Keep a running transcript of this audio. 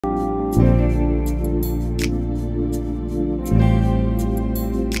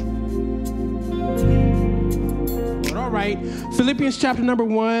right. Philippians chapter number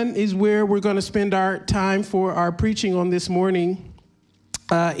 1 is where we're going to spend our time for our preaching on this morning.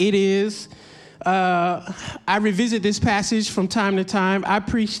 I revisit this passage from time to time. I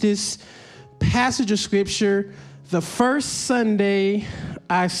preached this passage of scripture the first Sunday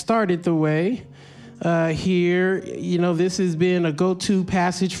I started the way here. You know, this has been a go-to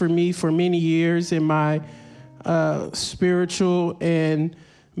passage for me for many years in my spiritual and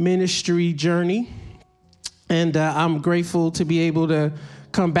ministry journey. And I'm grateful to be able to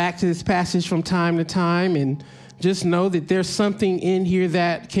come back to this passage from time to time and just know that there's something in here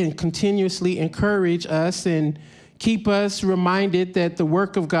that can continuously encourage us and keep us reminded that the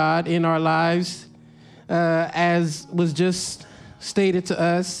work of God in our lives, as was just stated to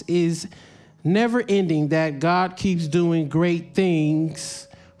us, is never ending, that God keeps doing great things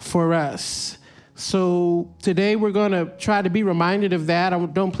for us. So today we're going to try to be reminded of that. I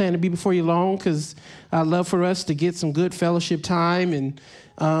don't plan to be before you long because I love for us to get some good fellowship time.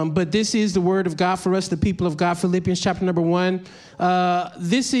 But this is the word of God for us, the people of God, Philippians chapter number 1.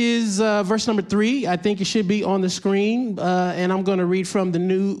 This is verse number 3. I think it should be on the screen. And I'm going to read from the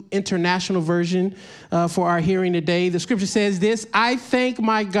New International Version for our hearing today. The scripture says this: I thank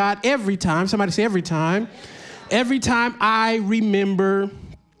my God every time. Somebody say every time. Every time I remember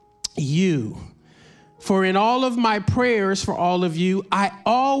you. For in all of my prayers for all of you, I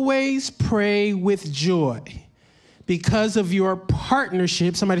always pray with joy because of your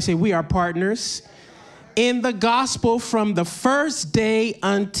partnership. Somebody say, we are partners in the gospel from the first day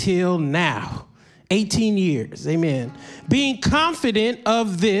until now. 18 years. Amen. Being confident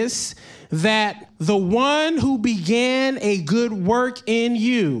of this, that the one who began a good work in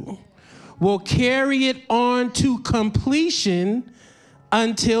you will carry it on to completion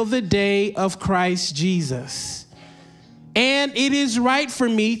until the day of Christ Jesus. And it is right for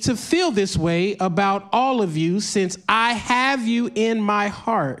me to feel this way about all of you, since I have you in my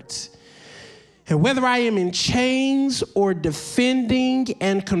heart. And whether I am in chains or defending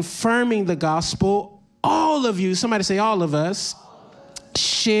and confirming the gospel, all of you, somebody say all of us,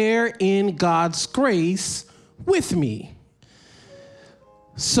 share in God's grace with me.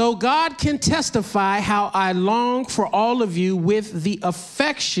 So God can testify how I long for all of you with the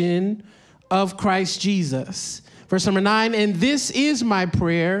affection of Christ Jesus. Verse number 9, and this is my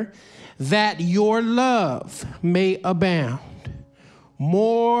prayer, that your love may abound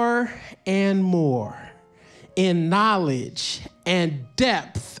more and more in knowledge and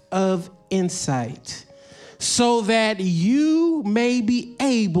depth of insight, so that you may be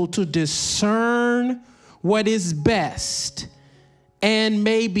able to discern what is best and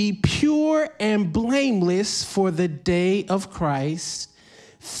may be pure and blameless for the day of Christ,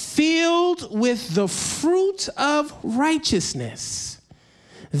 filled with the fruit of righteousness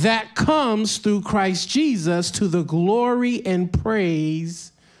that comes through Christ Jesus to the glory and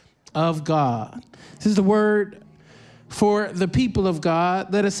praise of God. This is the word for the people of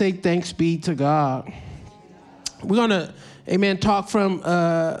God. Let us say thanks be to God. We're going to, amen, talk from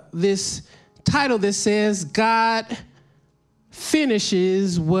this title that says, God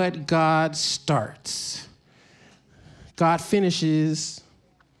finishes what God starts. God finishes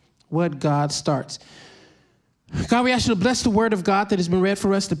what God starts. God, we ask you to bless the word of God that has been read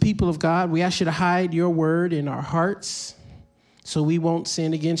for us, the people of God. We ask you to hide your word in our hearts so we won't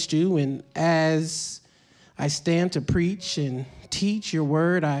sin against you. And as I stand to preach and teach your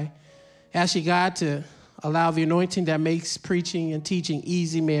word, I ask you, God, to allow the anointing that makes preaching and teaching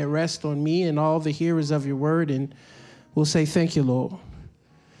easy. May it rest on me and all the hearers of your word. And we'll say thank you, Lord.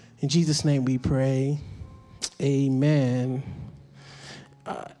 In Jesus' name we pray. Amen.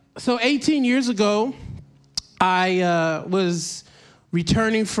 So 18 years ago, I was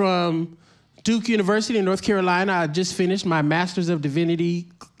returning from Duke University in North Carolina. I just finished my Master's of Divinity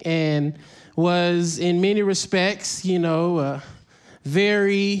and was in many respects,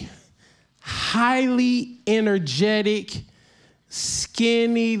 very highly energetic,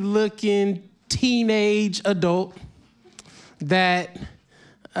 skinny-looking teenage adult that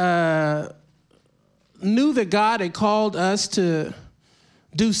knew that God had called us to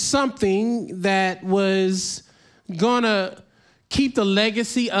do something that was going to keep the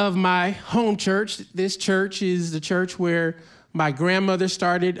legacy of my home church. This church is the church where my grandmother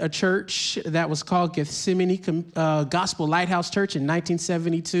started a church that was called Gethsemane Gospel Lighthouse Church in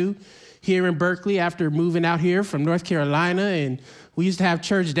 1972 here in Berkeley after moving out here from North Carolina. And we used to have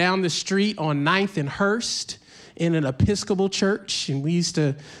church down the street on 9th and Hurst in an Episcopal church. And we used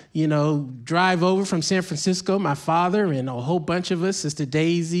to, drive over from San Francisco, my father and a whole bunch of us, Sister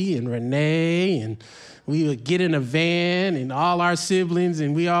Daisy and Renee, and we would get in a van and all our siblings,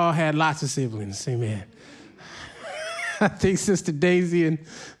 and we all had lots of siblings. Amen. I think Sister Daisy and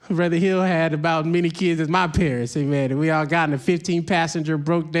Brother Hill had about as many kids as my parents, amen. And we all got in a 15-passenger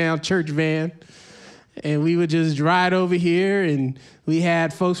broke down church van. And we would just ride over here, and we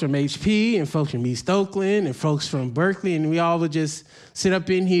had folks from HP and folks from East Oakland and folks from Berkeley, and we all would just sit up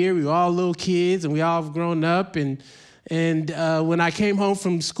in here. We were all little kids, and we all have grown up. And when I came home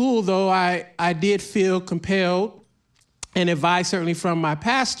from school, though, I did feel compelled and advised certainly from my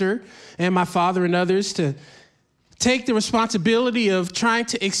pastor and my father and others to take the responsibility of trying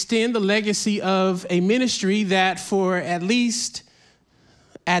to extend the legacy of a ministry that for at least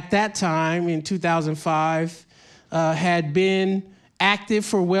at that time, in 2005, had been active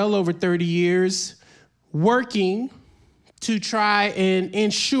for well over 30 years, working to try and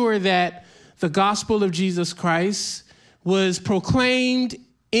ensure that the gospel of Jesus Christ was proclaimed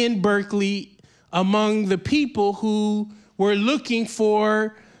in Berkeley among the people who were looking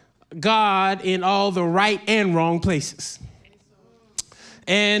for God in all the right and wrong places.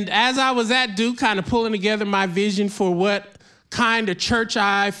 And as I was at Duke, kind of pulling together my vision for what kind of church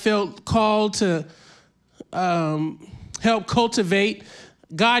I felt called to help cultivate,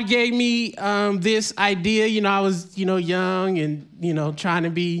 God gave me this idea. I was, young and, trying to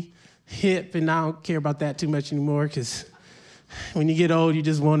be hip, and I don't care about that too much anymore because when you get old, you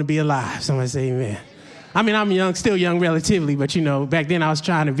just want to be alive. Somebody say amen. I mean, I'm young, still young relatively, but, back then I was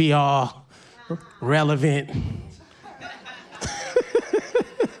trying to be all relevant,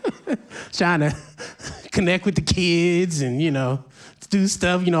 trying to connect with the kids and, do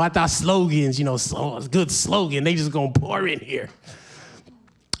stuff. I thought slogans, a good slogan, they just gonna pour in here.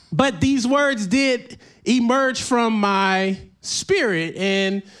 But these words did emerge from my spirit,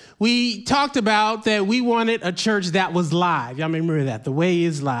 and we talked about that we wanted a church that was live. Y'all remember that? The way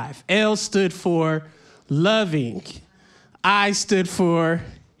is live. L stood for loving. I stood for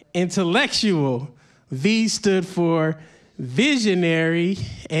intellectual. V stood for visionary,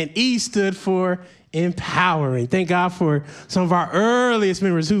 and E stood for empowering. Thank God for some of our earliest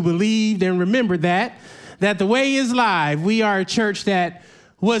members who believed and remembered that the way is live. We are a church that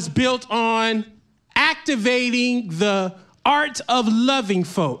was built on activating the art of loving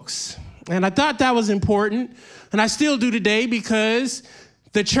folks. And I thought that was important, and I still do today, because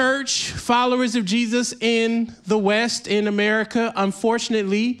the church, followers of Jesus in the West, in America,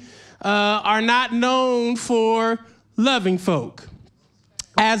 unfortunately, are not known for loving folk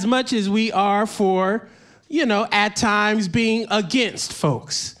as much as we are for, at times being against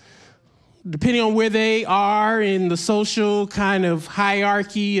folks. Depending on where they are in the social kind of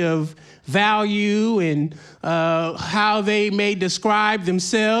hierarchy of value and how they may describe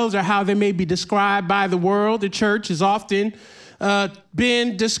themselves or how they may be described by the world, the church has often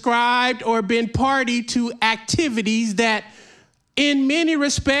been described or been party to activities that in many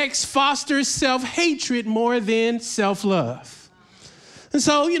respects fosters self-hatred more than self-love. And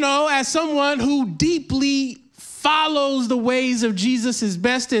so, as someone who deeply follows the ways of Jesus as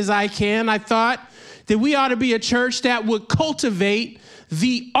best as I can, I thought that we ought to be a church that would cultivate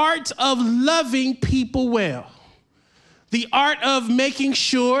the art of loving people well. The art of making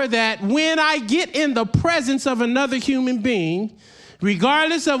sure that when I get in the presence of another human being,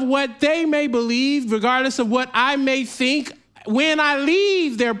 regardless of what they may believe, regardless of what I may think, when I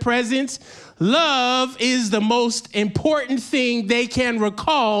leave their presence, love is the most important thing they can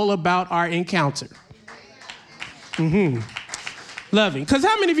recall about our encounter. Loving. Because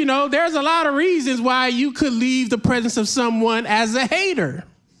how many of you know there's a lot of reasons why you could leave the presence of someone as a hater?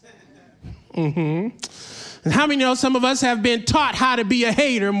 And how many know some of us have been taught how to be a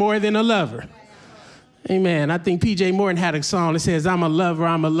hater more than a lover? Amen. I think P.J. Morton had a song that says, I'm a lover,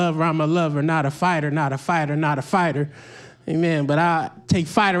 I'm a lover, I'm a lover, not a fighter, not a fighter, not a fighter. Amen. But I take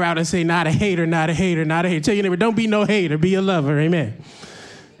fighter out and say, not a hater, not a hater, not a hater. Tell your neighbor, don't be no hater, be a lover. Amen.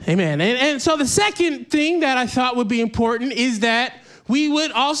 Amen. And so the second thing that I thought would be important is that we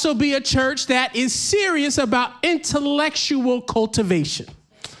would also be a church that is serious about intellectual cultivation.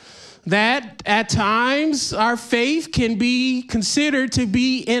 That at times our faith can be considered to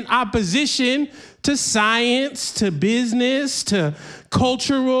be in opposition to science, to business, to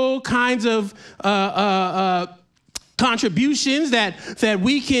cultural kinds of contributions, that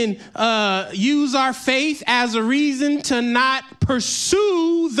we can use our faith as a reason to not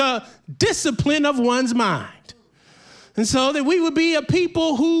pursue the discipline of one's mind. And so that we would be a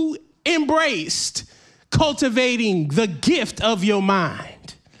people who embraced cultivating the gift of your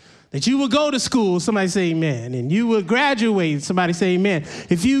mind, That you would go to school, somebody say amen. And you would graduate, somebody say amen.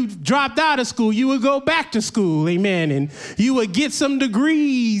 If you dropped out of school, you would go back to school, amen. And you would get some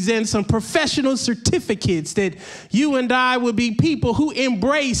degrees and some professional certificates, that you and I would be people who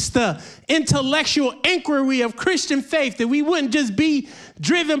embrace the intellectual inquiry of Christian faith, that we wouldn't just be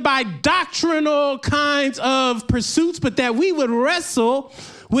driven by doctrinal kinds of pursuits, but that we would wrestle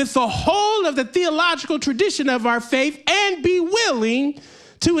with the whole of the theological tradition of our faith and be willing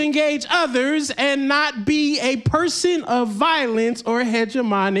to engage others and not be a person of violence or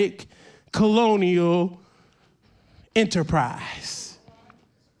hegemonic colonial enterprise.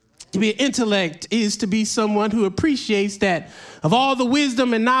 To be an intellect is to be someone who appreciates that of all the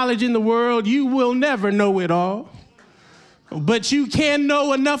wisdom and knowledge in the world, you will never know it all. But you can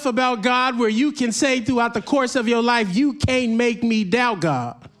know enough about God where you can say throughout the course of your life, you can't make me doubt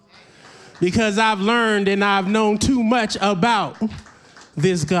God, because I've learned and I've known too much about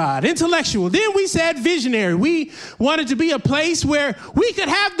this God. Intellectual. Then we said visionary. We wanted to be a place where we could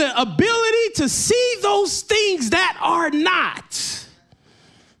have the ability to see those things that are not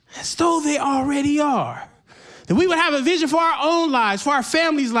as though they already are. That we would have a vision for our own lives, for our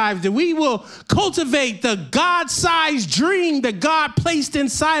families' lives, that we will cultivate the God-sized dream that God placed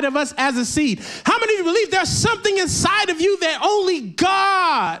inside of us as a seed. How many of you believe there's something inside of you that only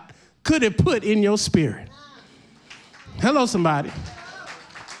God could have put in your spirit? Hello, somebody.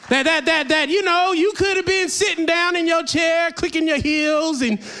 That you know, you could have been sitting down in your chair, clicking your heels,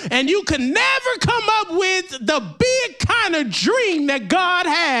 and you could never come up with the big kind of dream that God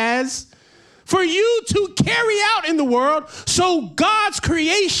has for you to carry out in the world, so God's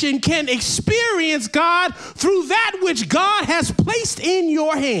creation can experience God through that which God has placed in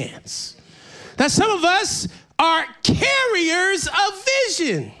your hands. That some of us are carriers of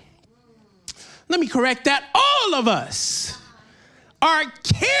vision. Let me correct that. All of us are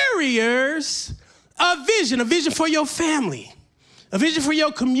carriers of vision, a vision for your family, a vision for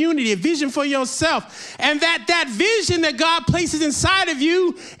your community, a vision for yourself. And that vision that God places inside of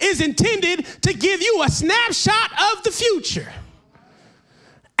you is intended to give you a snapshot of the future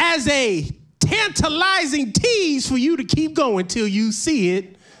as a tantalizing tease for you to keep going till you see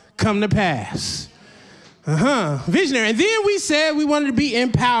it come to pass. Visionary. And then we said we wanted to be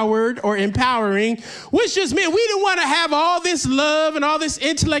empowered or empowering, which just meant we didn't want to have all this love and all this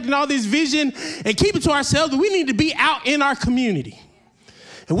intellect and all this vision and keep it to ourselves, but we need to be out in our community.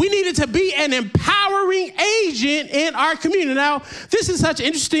 And we needed to be an empowering agent in our community. Now, this is such an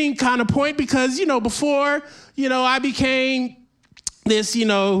interesting kind of point because, before, I became this,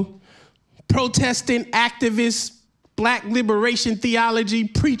 protesting activist, black liberation theology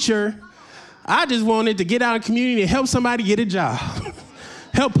preacher, I just wanted to get out of the community and help somebody get a job.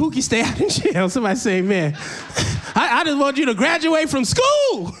 Help Pookie stay out in jail. Somebody say amen. I just want you to graduate from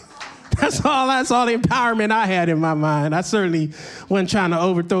school. That's all the empowerment I had in my mind. I certainly wasn't trying to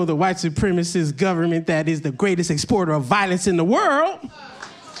overthrow the white supremacist government that is the greatest exporter of violence in the world.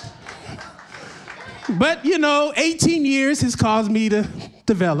 But, 18 years has caused me to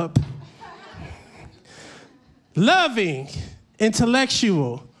develop. Loving,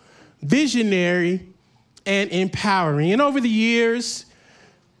 intellectual, visionary, and empowering. And over the years,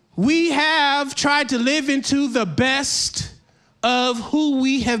 we have tried to live into the best of who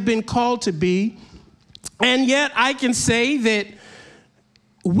we have been called to be. And yet I can say that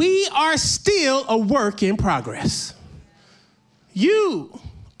we are still a work in progress. You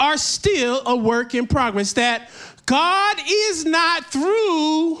are still a work in progress. That God is not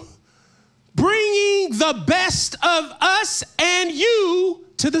through bringing the best of us and you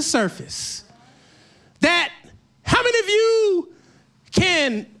to the surface. That how many of you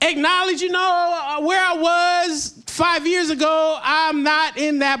can acknowledge, where I was 5 years ago, I'm not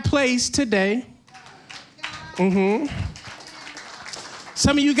in that place today. Some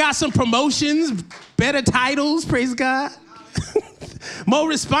of you got some promotions, better titles, praise God. More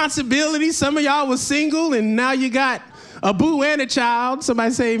responsibility. Some of y'all was single and now you got a boo and a child.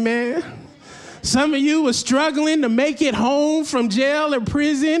 Somebody say amen. Some of you were struggling to make it home from jail or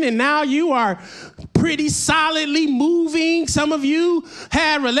prison, and now you are pretty solidly moving. Some of you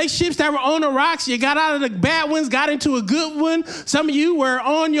had relationships that were on the rocks. You got out of the bad ones, got into a good one. Some of you were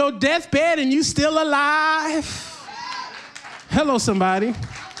on your deathbed and you still alive. Hello, somebody.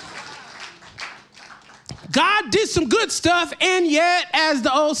 God did some good stuff, and yet, as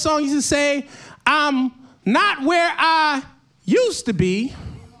the old song used to say, I'm not where I used to be,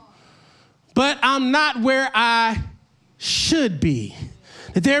 but I'm not where I should be.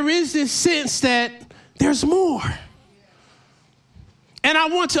 That there is this sense that there's more. And I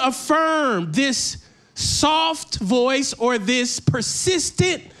want to affirm this soft voice or this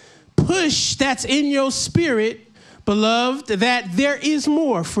persistent push that's in your spirit, beloved, that there is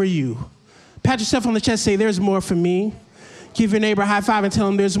more for you. Pat yourself on the chest, say, there's more for me. Give your neighbor a high five and tell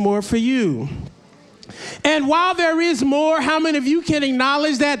him there's more for you. And while there is more, how many of you can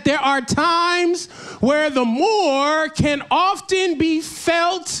acknowledge that there are times where the more can often be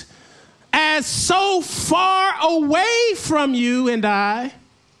felt as so far away from you and I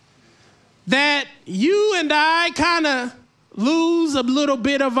that you and I kind of lose a little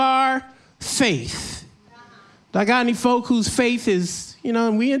bit of our faith? I got any folk whose faith is,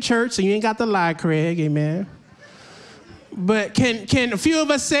 we in church, so you ain't got to lie, Craig, amen. But can a few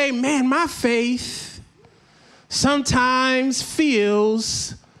of us say, man, my faith sometimes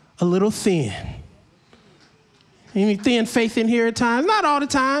feels a little thin? Any thin faith in here at times? Not all the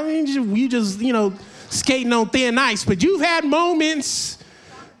time. You just skating on thin ice. But you've had moments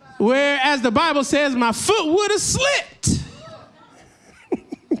where, as the Bible says, my foot would have slipped.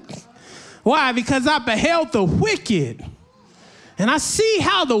 Why? Because I beheld the wicked. And I see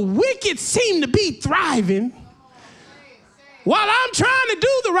how the wicked seem to be thriving while I'm trying to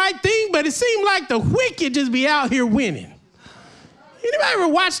do the right thing, but it seemed like the wicked just be out here winning. Anybody ever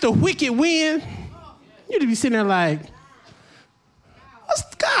watch the wicked win? You'd be sitting there like,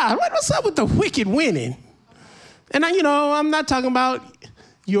 what's up with the wicked winning? And I'm not talking about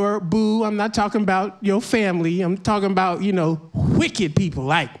your boo. I'm not talking about your family. I'm talking about, wicked people.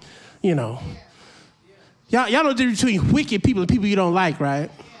 Like, y'all know the difference between wicked people and people you don't like, right?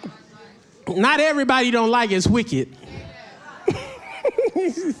 Not everybody you don't like is wicked.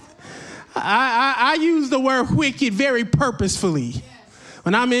 I use the word wicked very purposefully.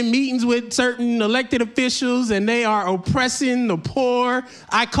 When I'm in meetings with certain elected officials and they are oppressing the poor,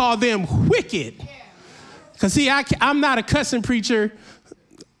 I call them wicked. Because, see, I'm not a cussing preacher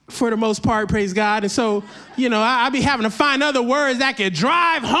for the most part, praise God. And so, I be having to find other words that can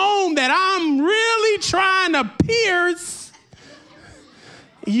drive home that I'm really trying to pierce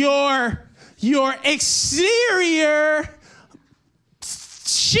your exterior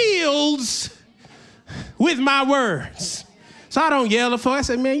shields with my words. So I don't yell at folks.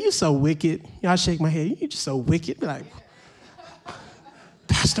 I say, man, you so wicked. Y'all shake my head. You just so wicked. Be like,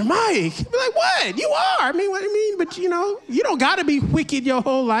 Pastor Mike. Be like, what? You are. I mean, what do you mean? But, you don't got to be wicked your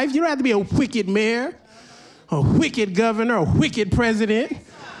whole life. You don't have to be a wicked mayor, a wicked governor, a wicked president,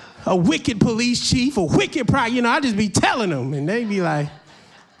 a wicked police chief, a wicked I just be telling them. And they be like,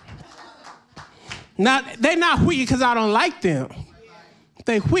 they're not wicked because I don't like them.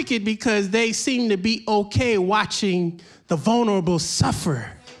 They're wicked because they seem to be okay watching the vulnerable suffer.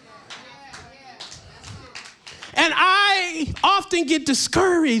 And I often get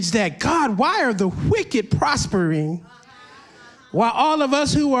discouraged that, God, why are the wicked prospering while all of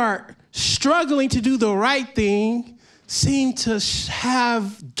us who are struggling to do the right thing seem to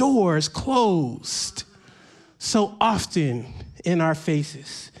have doors closed so often in our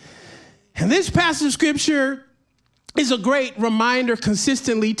faces? And this passage of scripture is a great reminder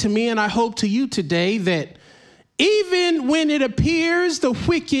consistently to me, and I hope to you today, that even when it appears the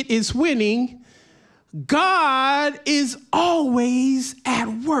wicked is winning, God is always at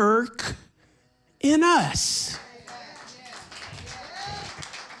work in us.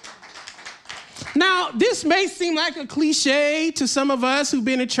 Now, this may seem like a cliche to some of us who've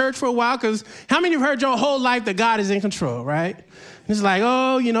been in church for a while, because how many have heard your whole life that God is in control, right? And it's like,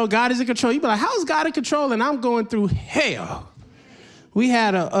 God is in control. You'd be like, how is God in control? And I'm going through hell. We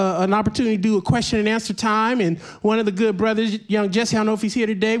had an opportunity to do a question and answer time, and one of the good brothers, young Jesse, I don't know if he's here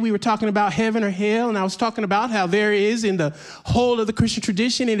today, we were talking about heaven or hell, and I was talking about how there is in the whole of the Christian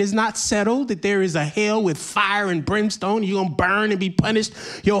tradition, it is not settled that there is a hell with fire and brimstone, you're going to burn and be punished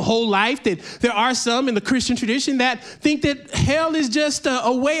your whole life, that there are some in the Christian tradition that think that hell is just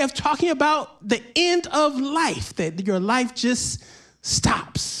a way of talking about the end of life, that your life just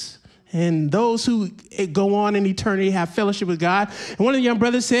stops. And those who go on in eternity have fellowship with God. And one of the young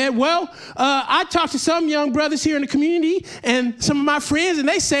brothers said, I talked to some young brothers here in the community and some of my friends, and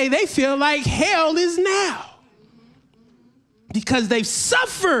they say they feel like hell is now because they've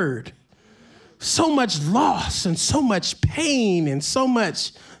suffered so much loss and so much pain and so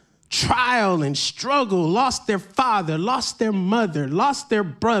much trial and struggle, lost their father, lost their mother, lost their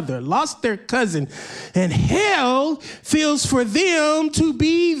brother, lost their cousin. And hell feels for them to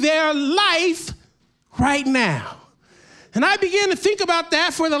be their life right now. And I began to think about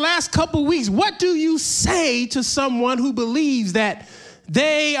that for the last couple weeks. What do you say to someone who believes that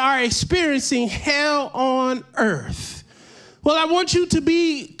they are experiencing hell on earth? Well, I want you to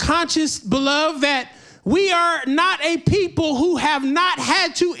be conscious, beloved, that we are not a people who have not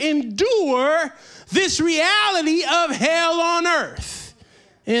had to endure this reality of hell on earth.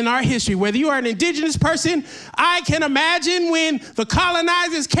 in our history. Whether you are an indigenous person, I can imagine when the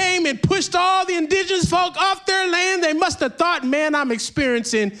colonizers came and pushed all the indigenous folk off their land, they must have thought, man, I'm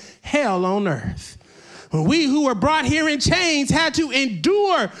experiencing hell on earth. When we who were brought here in chains had to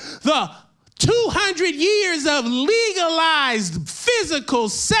endure the 200 years of legalized physical,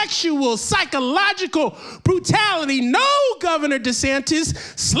 sexual, psychological brutality. No, Governor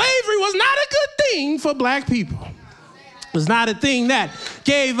DeSantis, slavery was not a good thing for black people. It was not a thing that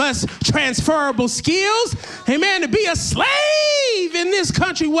gave us transferable skills. Amen. To be a slave in this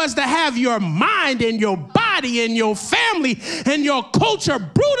country was to have your mind and your body and your family and your culture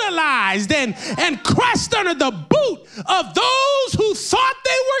brutalized and crushed under the boot of those who thought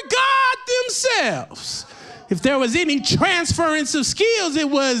they were God themselves. If there was any transference of skills, it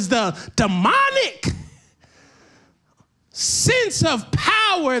was the demonic sense of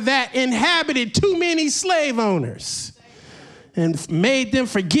power that inhabited too many slave owners and made them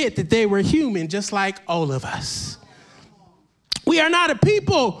forget that they were human just like all of us. We are not a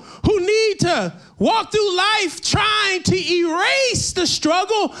people who need to walk through life trying to erase the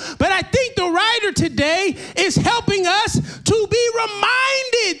struggle, but I think the writer today is helping us to be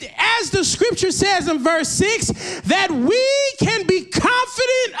reminded, as the scripture says in verse 6, that we can be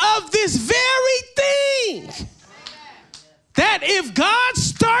confident of this very thing. That if God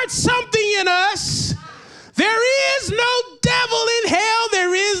starts something in us, there is no devil in hell.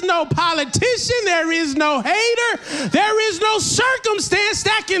 There is no politician. There is no hater. There is no circumstance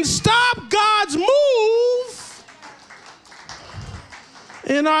that can stop God's move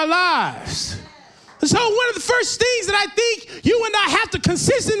in our lives. So one of the first things that I think you and I have to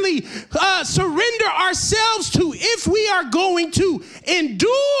consistently surrender ourselves to if we are going to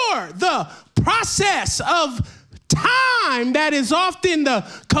endure the process of time that is often the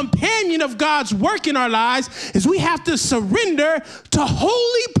companion of God's work in our lives is we have to surrender to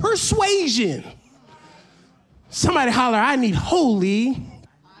holy persuasion. Somebody holler, I need holy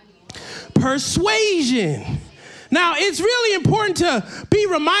persuasion. Now, it's really important to be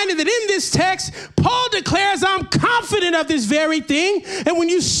reminded that in this text, Paul declares, I'm confident of this very thing. And when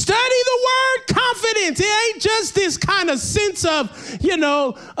you study the word confidence, it ain't just this kind of sense of,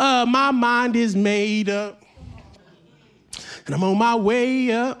 my mind is made up. And I'm on my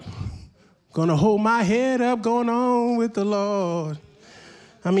way up, gonna hold my head up, going on with the Lord.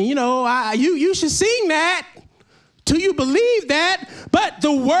 I mean, you should sing that till you believe that, but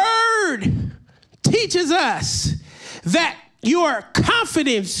the word teaches us that your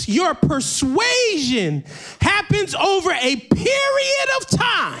confidence, your persuasion happens over a period of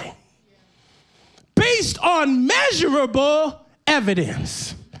time based on measurable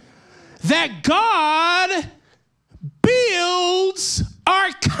evidence that God builds our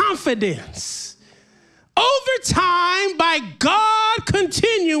confidence over time by God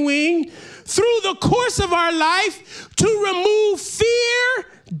continuing through the course of our life to remove fear,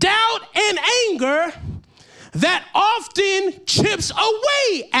 doubt, and anger that often chips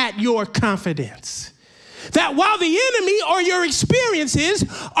away at your confidence. That while the enemy or your experiences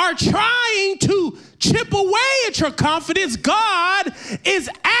are trying to chip away at your confidence, God is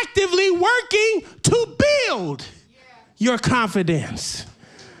actively working to build your confidence.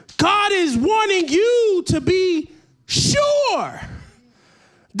 God is wanting you to be sure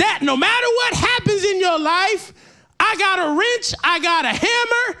that no matter what happens in your life, I got a wrench, I got a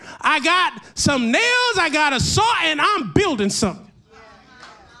hammer, I got some nails, I got a saw, and I'm building something.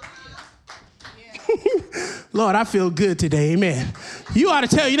 Lord, I feel good today, amen. You ought to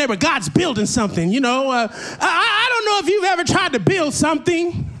tell your neighbor, God's building something. I don't know if you've ever tried to build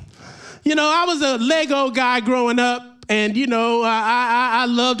something. I was a Lego guy growing up. And, I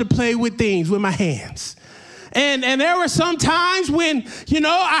love to play with things with my hands. And there were some times when,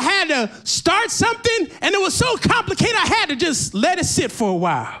 I had to start something and it was so complicated I had to just let it sit for a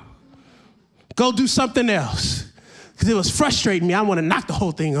while. Go do something else. Because it was frustrating me. I want to knock the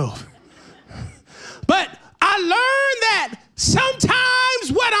whole thing over. But I learned that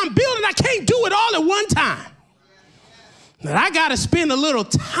sometimes what I'm building, I can't do it all at one time. That I got to spend a little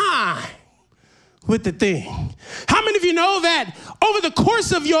time with the thing. How many of you know that over the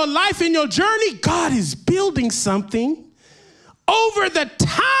course of your life and your journey, God is building something over the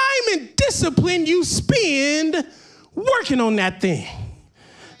time and discipline you spend working on that thing?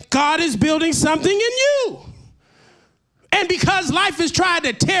 God is building something in you. And because life has tried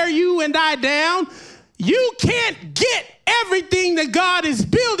to tear you and I down, you can't get everything that God is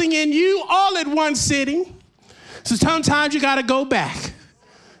building in you all at one sitting. So sometimes you got to go back.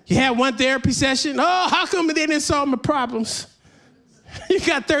 You had one therapy session. Oh, how come they didn't solve my problems? You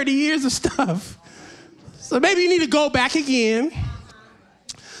got 30 years of stuff. So maybe you need to go back again.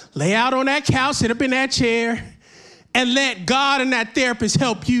 lay out on that couch, sit up in that chair, and let God and that therapist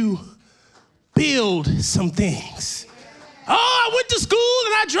help you build some things. Oh, I went to school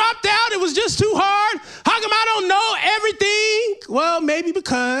and I dropped out. It was just too hard. How come I don't know everything? Well, maybe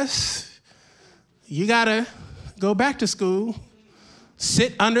because you got to go back to school,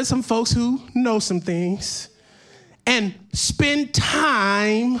 sit under some folks who know some things, and spend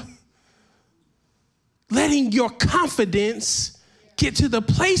time letting your confidence get to the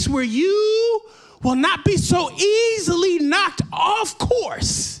place where you will not be so easily knocked off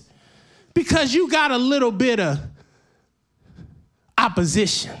course because you got a little bit of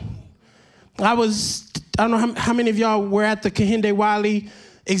opposition. I don't know how many of y'all were at the Kehinde Wiley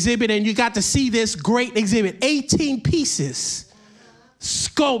exhibit and you got to see this great exhibit, 18 pieces,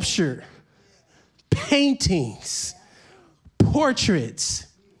 sculpture, paintings, portraits,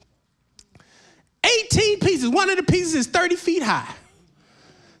 18 pieces. One of the pieces is 30 feet high.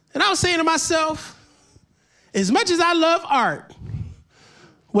 And I was saying to myself, as much as I love art,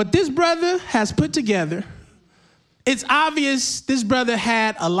 what this brother has put together, it's obvious this brother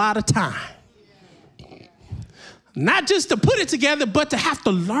had a lot of time. Not just to put it together, but to have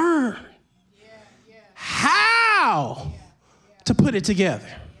to learn how to put it together.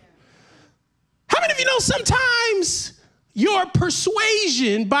 How many of you know sometimes your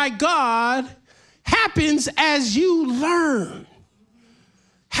persuasion by God happens as you learn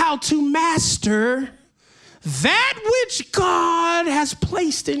how to master that which God has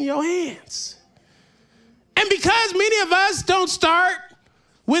placed in your hands? And because many of us don't start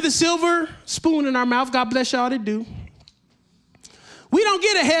with a silver spoon in our mouth, God bless y'all that do, we don't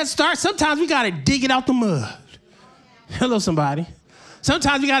get a head start. Sometimes we got to dig it out the mud. Hello, somebody.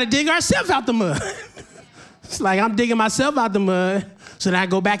 Sometimes we got to dig ourselves out the mud. It's like I'm digging myself out the mud, so then I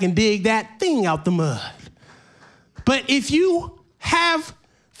go back and dig that thing out the mud. But if you have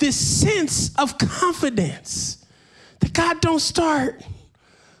this sense of confidence that God don't start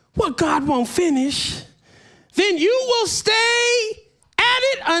what God won't finish, then you will stay at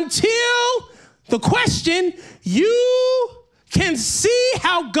it until the question, you can see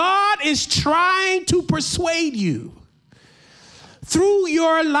how God is trying to persuade you through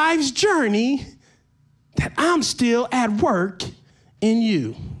your life's journey that I'm still at work in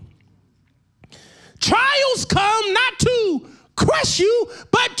you. Trials come not to crush you,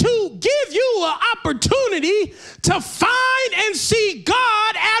 but to give you an opportunity to find and see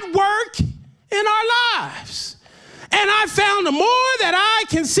God at work in our lives. And I found the more that I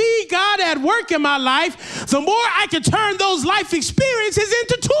can see God at work in my life, the more I can turn those life experiences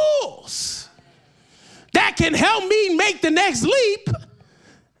into tools that can help me make the next leap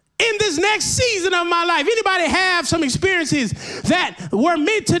in this next season of my life. Anybody have some experiences that were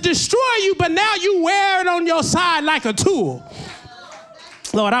meant to destroy you, but now you wear it on your side like a tool?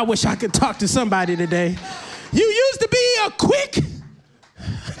 Lord, I wish I could talk to somebody today. You used to be a quick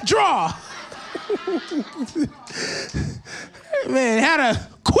draw. Man, had a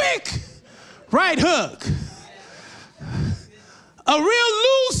quick right hook, a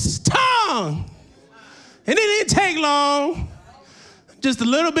real loose tongue, and it didn't take long. Just a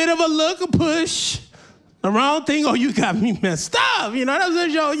little bit of a look, a push, the wrong thing. Oh, you got me messed up. You know, that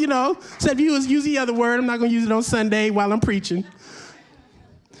was your, except you use the other word. I'm not going to use it on Sunday while I'm preaching.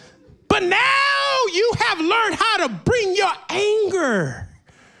 But now you have learned how to bring your anger,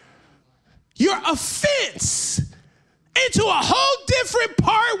 your offense, into a whole different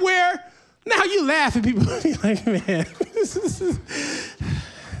part where now you laugh at people like, man,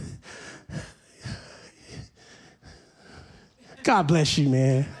 God bless you,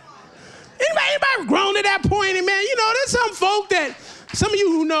 man. Anybody grown to that point? And man, there's some folk that, some of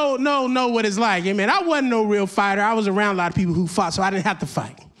you who know what it's like. And man, I wasn't no real fighter. I was around a lot of people who fought, so I didn't have to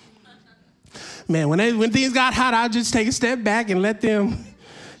fight. Man, when things got hot, I'd just take a step back and let them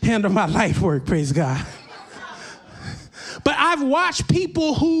handle my life work, praise God. But I've watched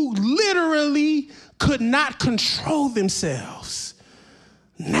people who literally could not control themselves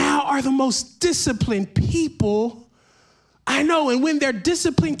now are the most disciplined people I know. And when their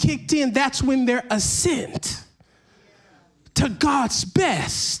discipline kicked in, that's when their ascent to God's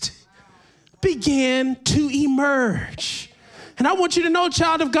best began to emerge. And I want you to know,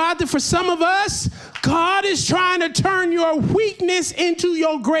 child of God, that for some of us, God is trying to turn your weakness into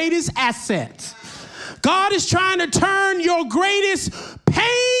your greatest asset. God is trying to turn your greatest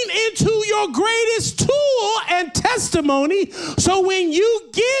pain into your greatest tool and testimony testimony. So when you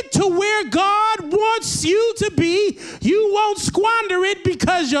get to where God wants you to be, you won't squander it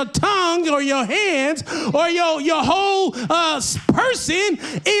because your tongue or your hands or your whole person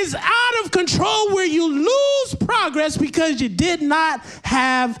is out of control, where you lose progress because you did not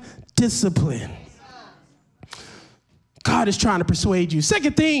have discipline. God is trying to persuade you.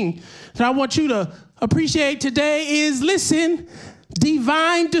 Second thing that I want you to appreciate today is, listen,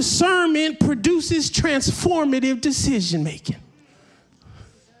 divine discernment produces transformative decision making.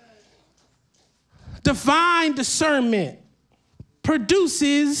 Divine discernment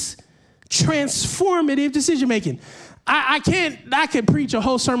produces transformative decision making. I could preach a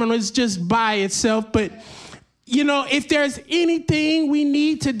whole sermon on this just by itself, but you know, if there's anything we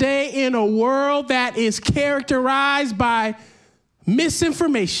need today in a world that is characterized by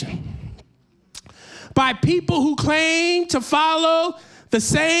misinformation, by people who claim to follow the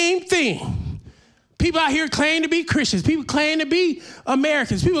same thing. People out here claim to be Christians. People claim to be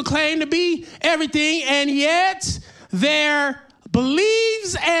Americans. People claim to be everything, and yet their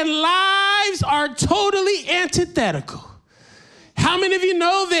beliefs and lives are totally antithetical. How many of you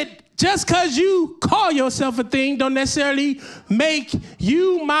know that just because you call yourself a thing don't necessarily make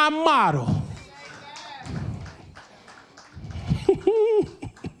you my model?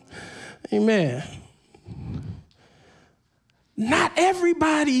 Amen. Not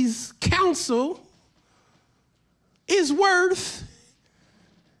everybody's counsel is worth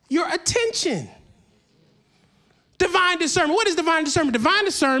your attention. Divine discernment. What is divine discernment? Divine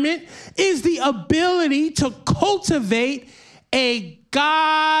discernment is the ability to cultivate a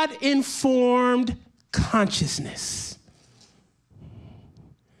God-informed consciousness.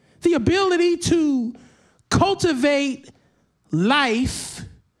 The ability to cultivate life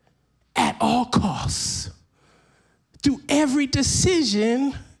at all costs through every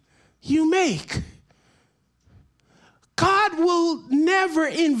decision you make. God will never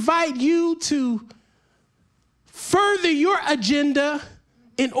invite you to further your agenda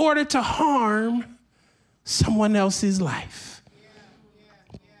in order to harm someone else's life.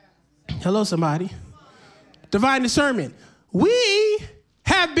 Hello, somebody. Divine discernment. We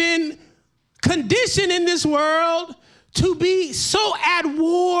have been conditioned in this world to be so at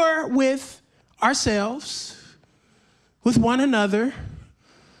war with ourselves, with one another,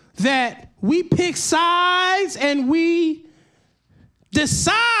 that we pick sides and we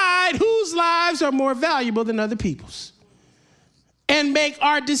decide whose lives are more valuable than other people's, and make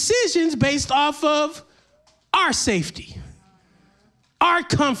our decisions based off of our safety, our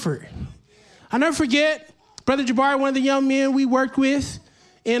comfort. I'll never forget Brother Jabari, one of the young men we worked with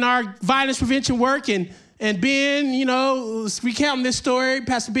in our violence prevention work, and Ben, you know, was recounting this story,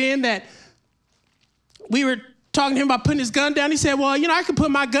 Pastor Ben, that we were talking to him about putting his gun down. He said, well, you know, I can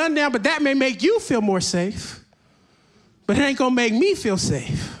put my gun down, but that may make you feel more safe, but it ain't gonna make me feel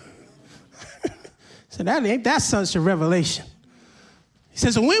safe. So that's such a revelation. He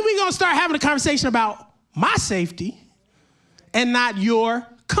says, so when we gonna start having a conversation about my safety and not your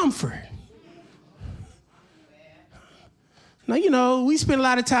comfort? Now, you know, we spend a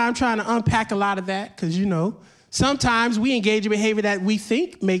lot of time trying to unpack a lot of that because, you know, sometimes we engage in behavior that we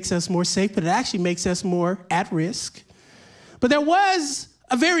think makes us more safe, but it actually makes us more at risk. But there was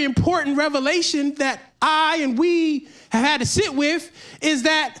a very important revelation that I and we have had to sit with, is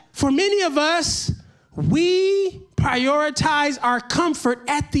that for many of us, we prioritize our comfort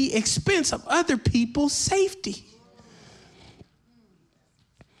at the expense of other people's safety.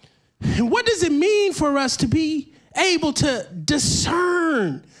 And what does it mean for us to be able to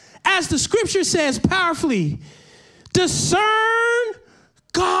discern, as the scripture says powerfully, discern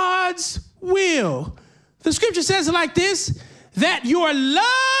God's will? The scripture says it like this, that your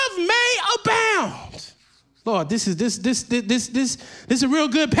love may abound. Lord, this is a real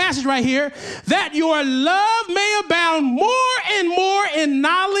good passage right here. That your love may abound more and more in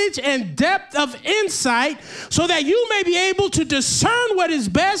knowledge and depth of insight, so that you may be able to discern what is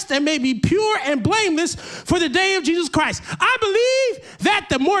best and may be pure and blameless for the day of Jesus Christ. I believe that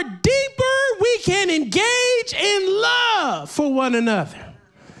the more deeper we can engage in love for one another,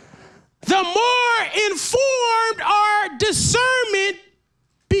 the more informed our discernment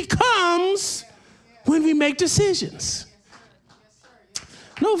becomes when we make decisions.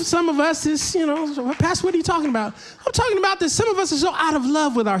 I know for some of us, this, you know, Pastor, what are you talking about? I'm talking about that some of us are so out of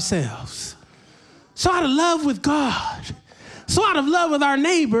love with ourselves, so out of love with God, so out of love with our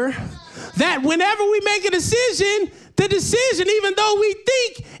neighbor, that whenever we make a decision, the decision, even though we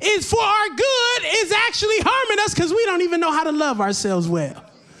think is for our good, is actually harming us because we don't even know how to love ourselves well.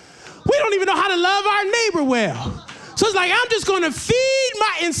 We don't even know how to love our neighbor well. So it's like I'm just going to feed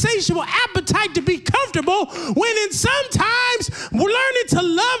my insatiable appetite to be comfortable when in sometimes learning to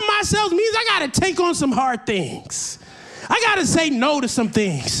love myself means I got to take on some hard things. I got to say no to some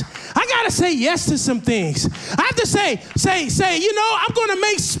things. I got to say yes to some things. I have to say, I'm going to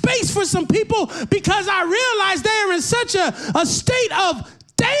make space for some people because I realize they're in such a state of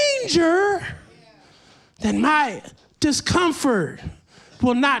danger that my discomfort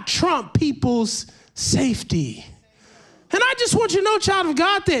will not trump people's safety. And I just want you to know, child of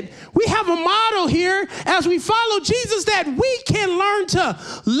God, that we have a model here as we follow Jesus that we can learn to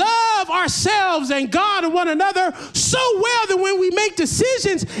love ourselves and God and one another so well that when we make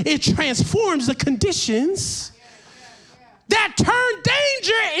decisions, it transforms the conditions that turn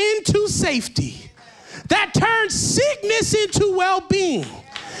danger into safety, that turns sickness into well-being,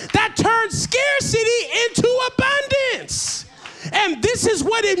 that turns scarcity into abundance. And this is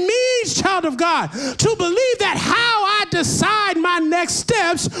what it means, child of God, to believe that how I decide my next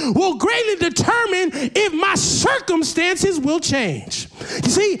steps will greatly determine if my circumstances will change. You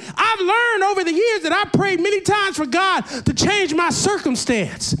see, I've learned over the years that I prayed many times for God to change my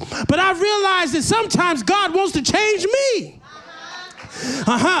circumstance. But I've realized that sometimes God wants to change me.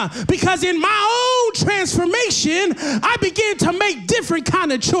 Because in my own transformation, I begin to make different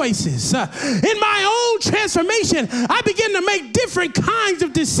kind of choices. In my own transformation, I begin to make different kinds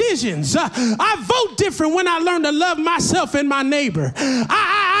of decisions. I vote different when I learn to love myself and my neighbor.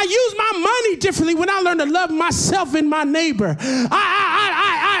 I use my money differently when I learn to love myself and my neighbor.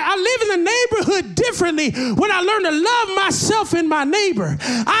 I live in the neighborhood differently when I learn to love myself and my neighbor.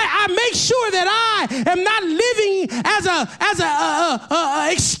 I make sure that I am not living as a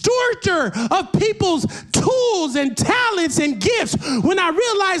extorter of people's tools and talents and gifts when I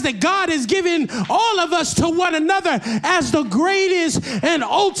realize that God has given all of us to one another as the greatest and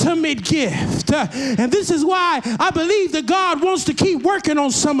ultimate gift. And this is why I believe that God wants to keep working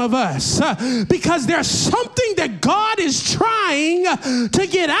on some of us because there's something that God is trying to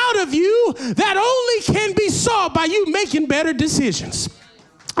get out of you that only can be solved by you making better decisions.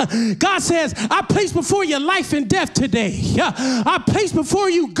 God says, I place before you life and death today. I place before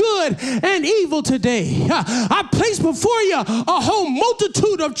you good and evil today. I place before you a whole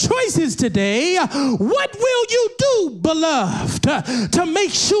multitude of choices today. What will you do, beloved, to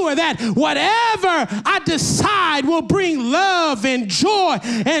make sure that whatever I decide will bring love and joy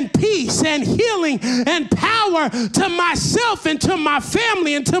and peace and healing and power to myself and to my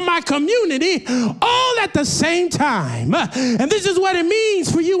family and to my community all at the same time? And this is what it means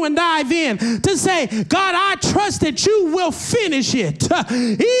for you and I then to say, God, I trust that you will finish it.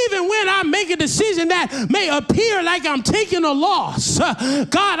 Even when I make a decision that may appear like I'm taking a loss,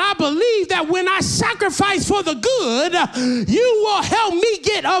 God, I believe that when I sacrifice for the good, you will help me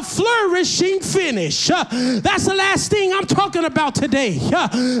get a flourishing finish. That's the last thing I'm talking about today,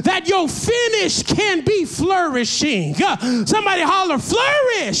 that your finish can be flourishing. Somebody holler,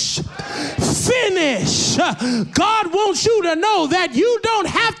 flourish, finish. God wants you to know that you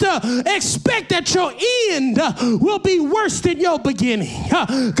don't have to expect that your end will be worse than your beginning.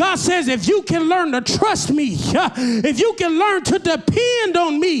 God says if you can learn to trust me, if you can learn to depend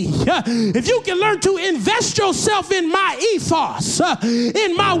on me, if you can learn to invest yourself in my ethos,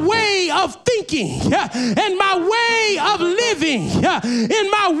 in my way of thinking, in my way of living,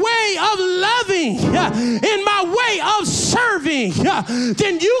 in my way of loving, in my way of serving,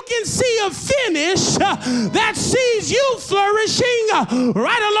 then you can see a finish that sees you flourishing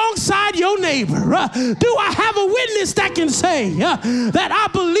right alongside your neighbor. Do I have a witness that can say that I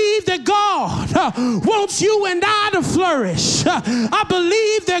believe that God wants you and I to flourish? I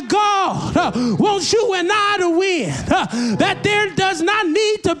believe that God wants you and I to win, that there does not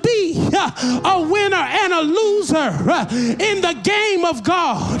need to be a winner and a loser in the game of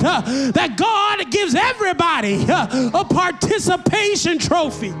God, that God gives everybody a participation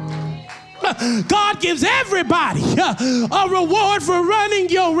trophy. God gives everybody a reward for running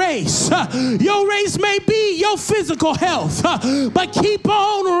your race. Your race may be your physical health, but keep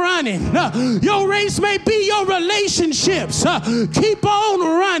on running. Your race may be your relationships. Keep on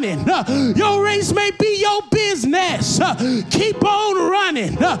running. Your race may be your business. Keep on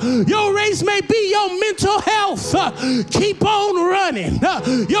running. Your race may be your mental health. Keep on running.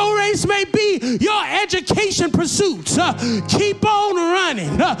 Your race may be your education pursuits. Keep on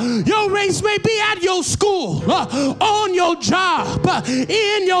running. Your race may be at your school, on your job,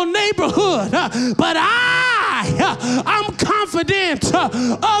 in your neighborhood, but I I'm confident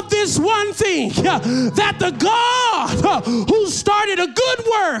of this one thing, that the God who started a good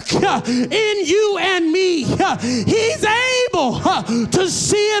work in you and me, he's able to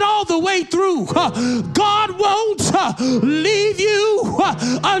see it all the way through. God won't leave you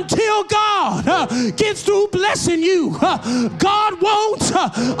until God gets through blessing you. God won't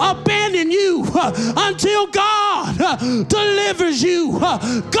abandon you until God delivers you.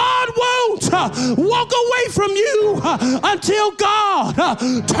 God won't walk away from you until God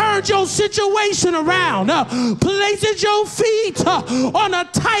turns your situation around, places your feet on a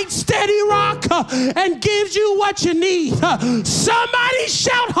tight, steady rock, and gives you what you need. Somebody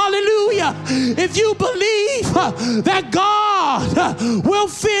shout hallelujah if you believe that God will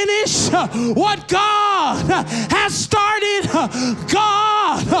finish what God has started.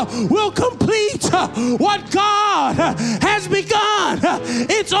 God will complete what God has begun.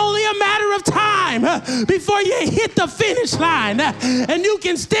 It's only a matter of time before you hit the finish line and you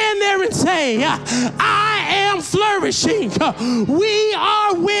can stand there and say, I am flourishing. We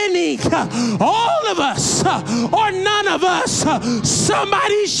are winning. All of us or none of us.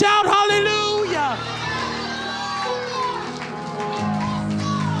 Somebody shout hallelujah.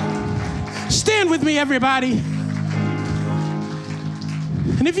 Stand with me, everybody.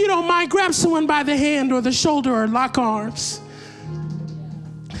 And if you don't mind, grab someone by the hand or the shoulder or lock arms.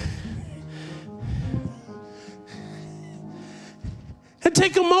 And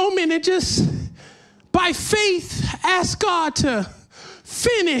take a moment and just, by faith, ask God to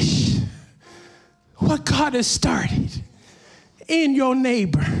finish what God has started in your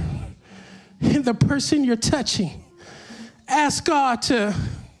neighbor, in the person you're touching. Ask God to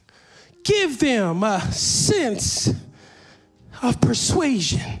give them a sense of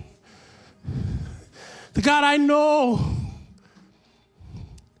persuasion. The God, I know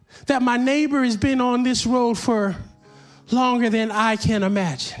that my neighbor has been on this road for longer than I can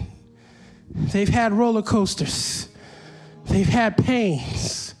imagine. They've had roller coasters. They've had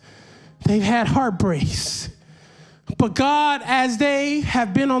pains. They've had heartbreaks. But God, as they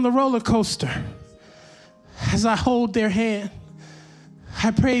have been on the roller coaster, as I hold their hand,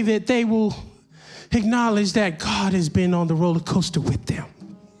 I pray that they will acknowledge that God has been on the roller coaster with them.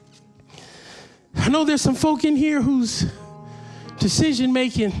 I know there's some folk in here whose decision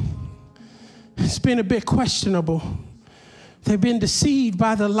making has been a bit questionable. They've been deceived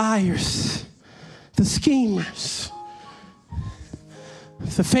by the liars, the schemers,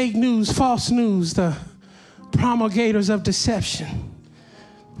 the fake news, false news, the promulgators of deception.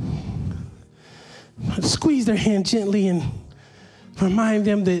 Squeeze their hand gently and remind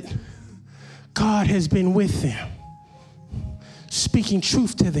them that God has been with them, speaking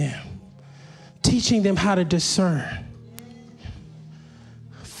truth to them, teaching them how to discern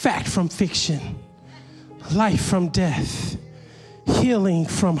fact from fiction, life from death, healing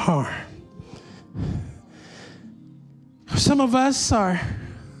from harm. Some of us are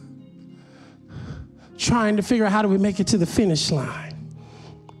trying to figure out how do we make it to the finish line.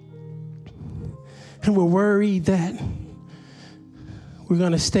 And we're worried that we're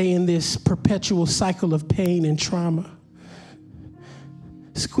going to stay in this perpetual cycle of pain and trauma.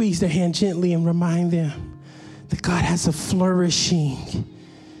 Squeeze their hand gently and remind them that God has a flourishing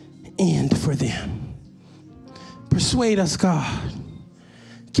end for them. Persuade us, God.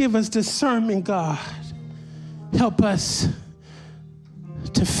 Give us discernment, God. Help us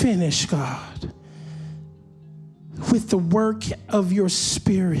to finish, God, with the work of your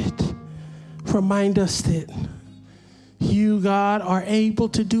Spirit. Remind us that you, God, are able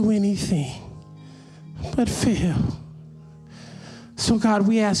to do anything but fail. So, God,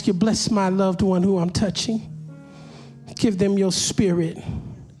 we ask you, bless my loved one who I'm touching. Give them your Spirit.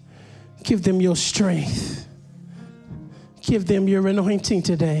 Give them your strength. Give them your anointing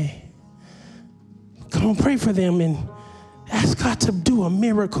today. Come on, pray for them and ask God to do a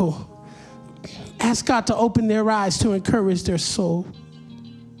miracle. Ask God to open their eyes to encourage their soul.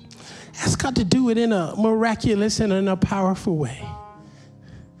 Ask God to do it in a miraculous and in a powerful way.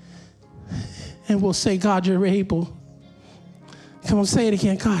 And we'll say, God, you're able. Come on, say it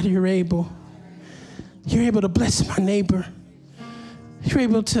again. God, you're able. You're able to bless my neighbor. You're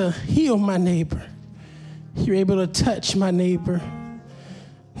able to heal my neighbor. You're able to touch my neighbor.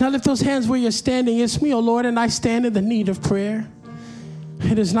 Now lift those hands where you're standing. It's me, O Lord, and I stand in the need of prayer.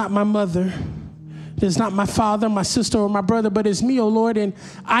 It is not my mother. It is not my father, my sister, or my brother, but it's me, O Lord, and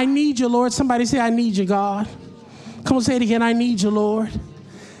I need you, Lord. Somebody say, I need you, God. Come on, say it again. I need you, Lord.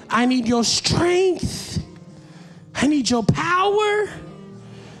 I need your strength. I need your power.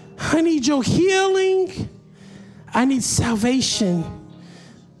 I need your healing. I need salvation.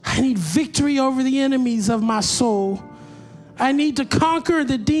 I need victory over the enemies of my soul. I need to conquer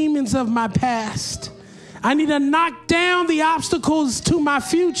the demons of my past. I need to knock down the obstacles to my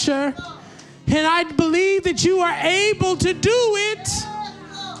future. And I believe that you are able to do it.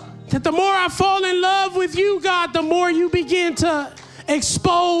 That the more I fall in love with you, God, the more you begin to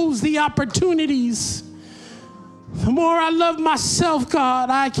expose the opportunities. The more I love myself, God,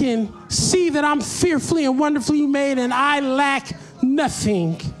 I can see that I'm fearfully and wonderfully made and I lack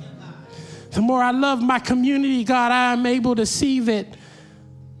nothing. The more I love my community, God, I am able to see that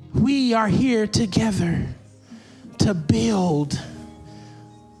we are here together to build,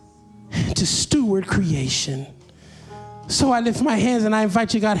 to steward creation. So I lift my hands and I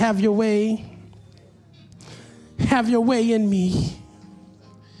invite you, God, have your way. Have your way in me.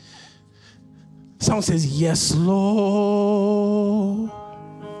 Song says, yes, Lord.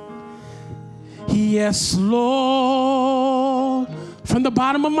 Yes, Lord. From the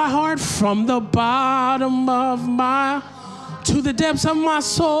bottom of my heart, from the bottom of my, to the depths of my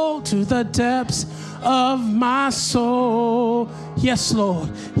soul, to the depths of my soul. Yes, Lord.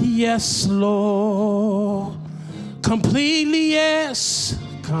 Yes, Lord. Completely yes.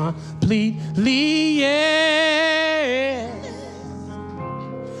 Completely yes.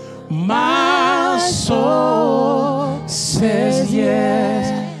 My soul says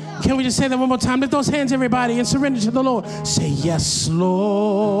yes. Can we just say that one more time? Lift those hands, everybody, and surrender to the Lord. Say, yes,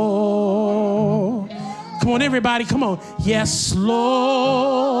 Lord. Come on, everybody, come on. Yes,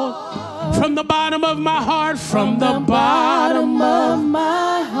 Lord. From the bottom of my heart, from the bottom of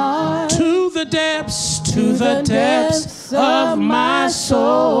my heart, to the depths of my soul.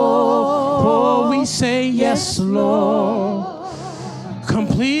 Oh, we say, yes, Lord.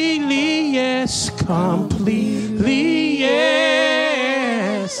 Completely yes, completely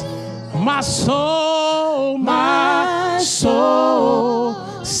yes. My soul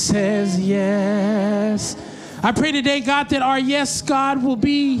says yes. I pray today, God, that our yes, God, will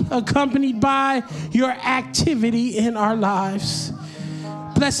be accompanied by your activity in our lives.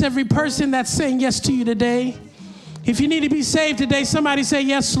 Bless every person that's saying yes to you today. If you need to be saved today, somebody say,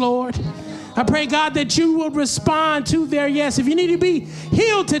 yes, Lord. I pray, God, that you will respond to their yes. If you need to be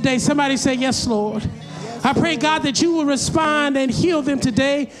healed today, somebody say, yes, Lord. I pray, God, that you will respond and heal them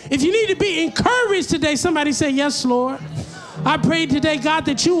today. If you need to be encouraged today, somebody say, yes, Lord. I pray today, God,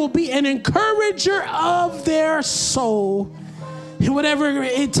 that you will be an encourager of their soul. And whatever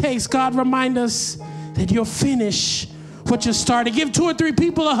it takes, God, remind us that you'll finish what you started. Give 2 or 3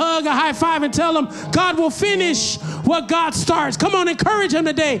 people a hug, a high five, and tell them God will finish what God starts. Come on, encourage them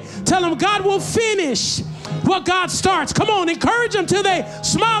today. Tell them God will finish what God starts. Come on, encourage them till they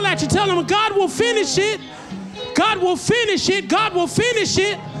smile at you. Tell them God will finish it. God will finish it. God will finish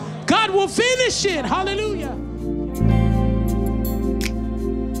it. God will finish it. Hallelujah.